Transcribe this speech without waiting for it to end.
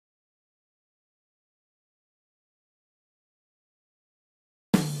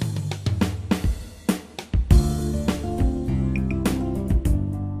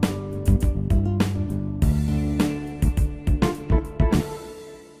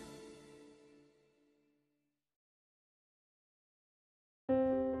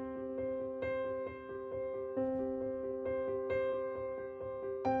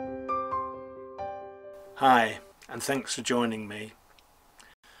Hi, and thanks for joining me.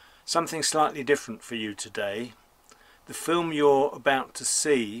 Something slightly different for you today. The film you're about to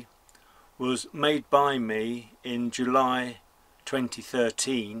see was made by me in July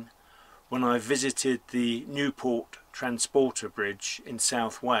 2013 when I visited the Newport transporter bridge in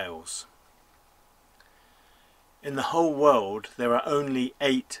South Wales. In the whole world there are only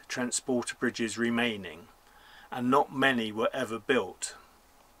 8 transporter bridges remaining, and not many were ever built.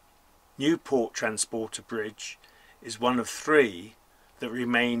 Newport Transporter Bridge is one of 3 that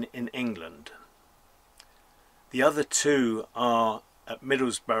remain in England. The other 2 are at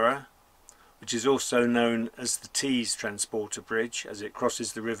Middlesbrough, which is also known as the Tees Transporter Bridge as it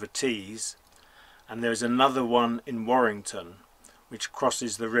crosses the River Tees, and there is another one in Warrington which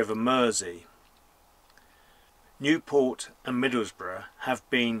crosses the River Mersey. Newport and Middlesbrough have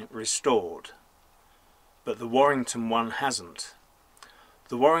been restored, but the Warrington one hasn't.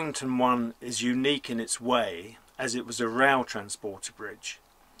 The Warrington one is unique in its way as it was a rail transporter bridge.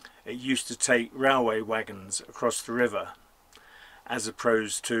 It used to take railway wagons across the river as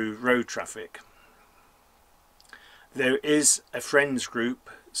opposed to road traffic. There is a friends group,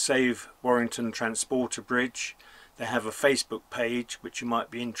 Save Warrington Transporter Bridge. They have a Facebook page which you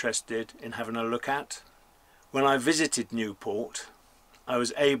might be interested in having a look at. When I visited Newport, I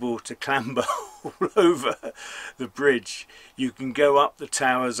was able to clamber all over the bridge. You can go up the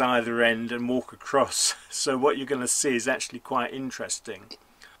towers either end and walk across, so what you're going to see is actually quite interesting.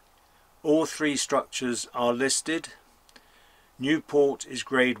 All 3 structures are listed. Newport is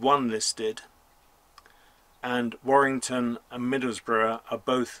grade 1 listed, and Warrington and Middlesbrough are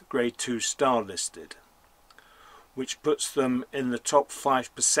both grade 2 star listed, which puts them in the top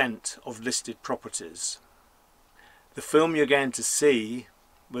 5% of listed properties. The film you're going to see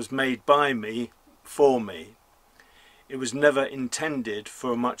was made by me, for me. It was never intended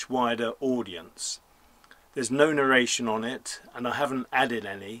for a much wider audience. There's no narration on it, and I haven't added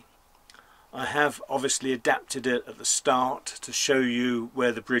any. I have obviously adapted it at the start to show you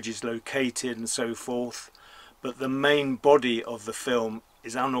where the bridge is located and so forth, but the main body of the film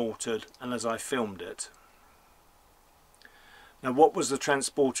is unaltered and as I filmed it. Now, what was the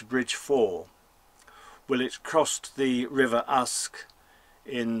transporter bridge for? Well, it crossed the River Usk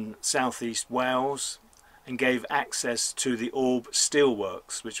in southeast Wales and gave access to the Orb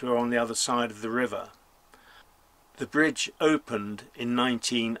steelworks, which were on the other side of the river. The bridge opened in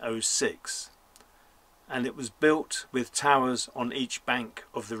 1906 and it was built with towers on each bank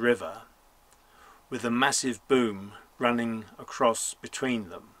of the river, with a massive boom running across between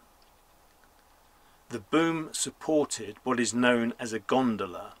them. The boom supported what is known as a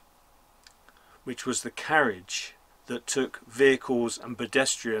gondola, which was the carriage that took vehicles and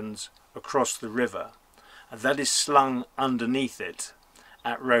pedestrians across the river, and that is slung underneath it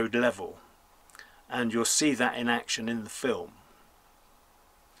at road level, and you'll see that in action in the film.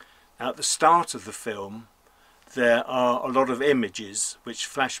 Now, at the start of the film there are a lot of images which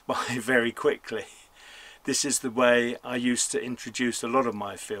flash by very quickly. This is the way I used to introduce a lot of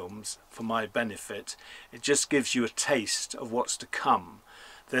my films for my benefit. It just gives you a taste of what's to come.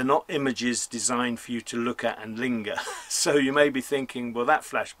 They're not images designed for you to look at and linger, so you may be thinking, well, that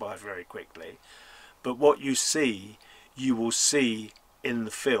flashed by very quickly. But what you see, you will see in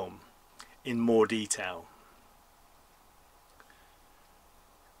the film in more detail.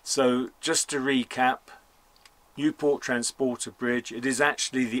 So just to recap, Newport Transporter Bridge, it is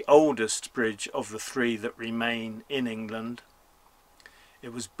actually the oldest bridge of the 3 that remain in England.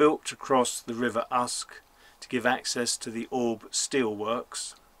 It was built to cross the River Usk to give access to the Orb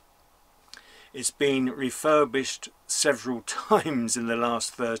steelworks. It's been refurbished several times in the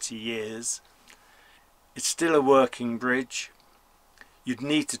last 30 years. It's still a working bridge. You'd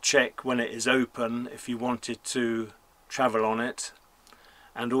need to check when it is open if you wanted to travel on it,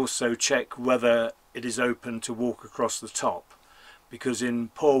 and also check whether it is open to walk across the top, because in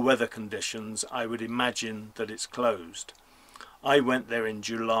poor weather conditions I would imagine that it's closed. I went there in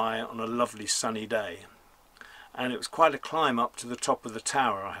July on a lovely sunny day, and it was quite a climb up to the top of the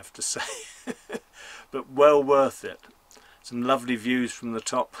tower, I have to say. But well worth it. Some lovely views from the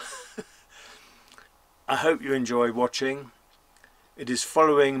top. I hope you enjoy watching. It is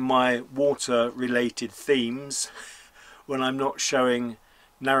following my water related themes when I'm not showing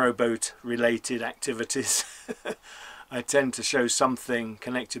narrowboat related activities. I tend to show something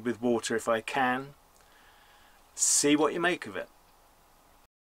connected with water if I can. See what you make of it.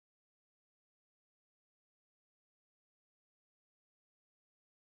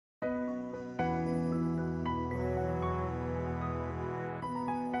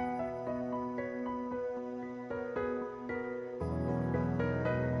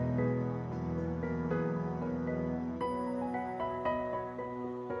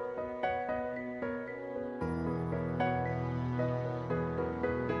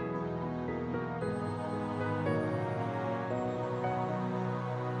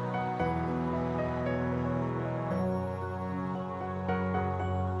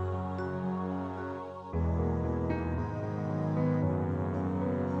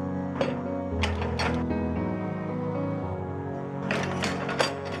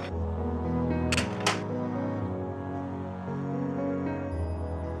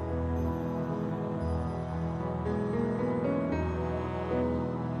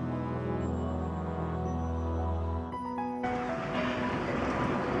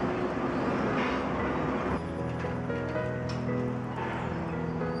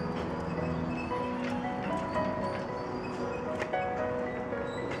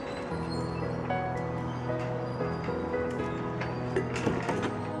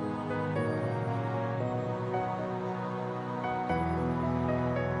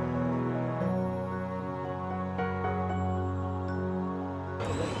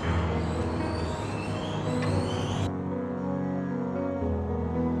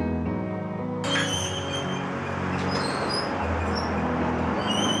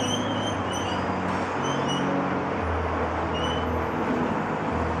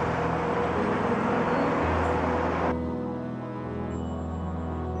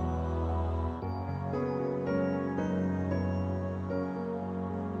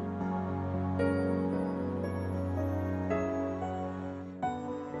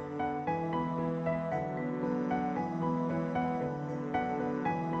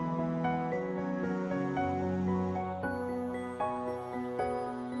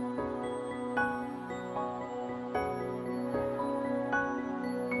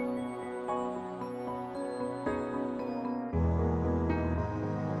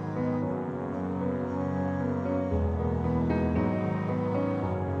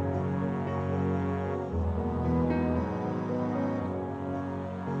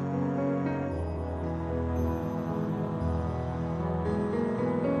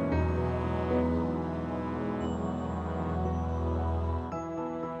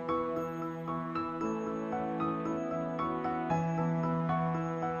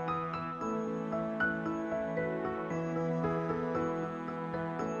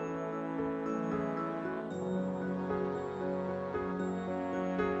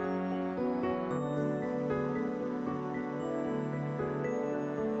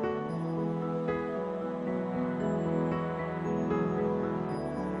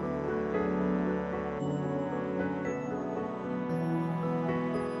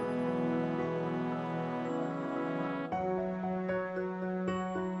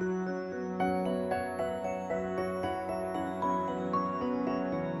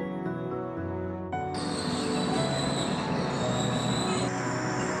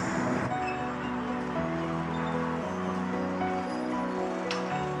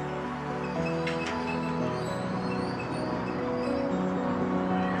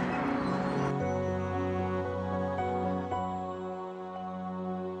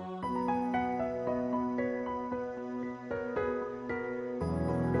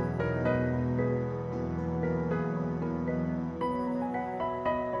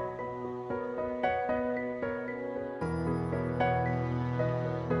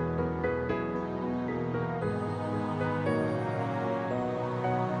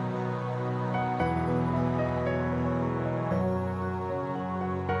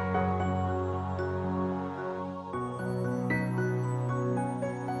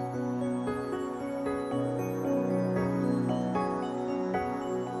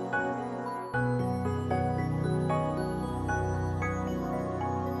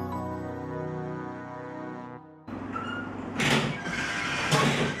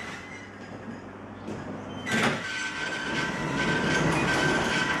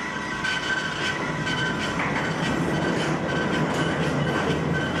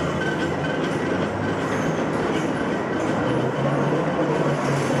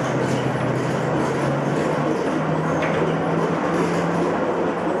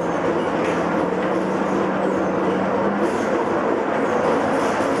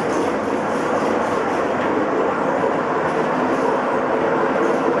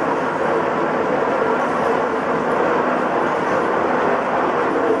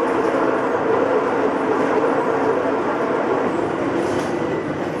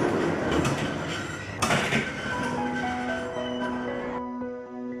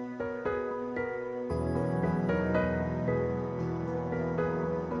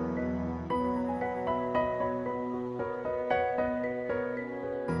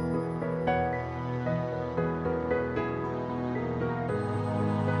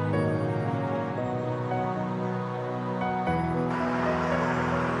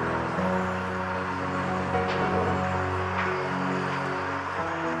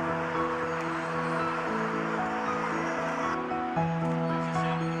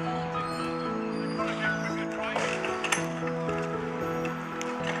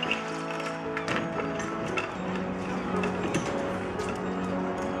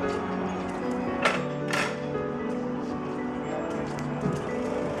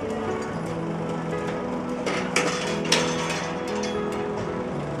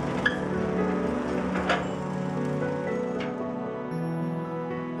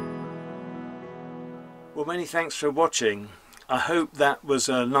 Many thanks for watching. I hope that was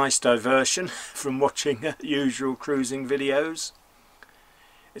a nice diversion from watching usual cruising videos.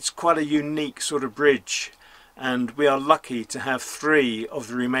 It's quite a unique sort of bridge, and we are lucky to have 3 of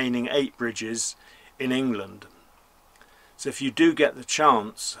the remaining 8 bridges in England. So if you do get the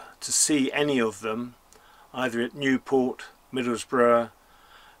chance to see any of them, either at Newport, Middlesbrough,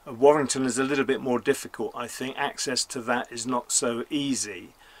 Warrington is a little bit more difficult. I think access to that is not so easy.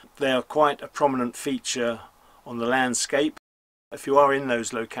 They are quite a prominent feature on the landscape. If you are in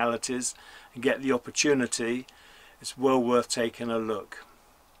those localities and get the opportunity, it's well worth taking a look.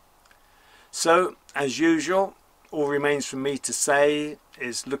 So, as usual, all remains for me to say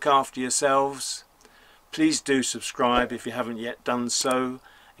is look after yourselves. Please do subscribe if you haven't yet done so,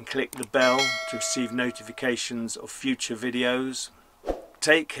 and click the bell to receive notifications of future videos.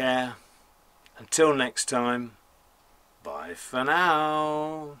 Take care. Until next time, bye for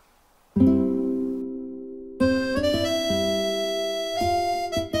now.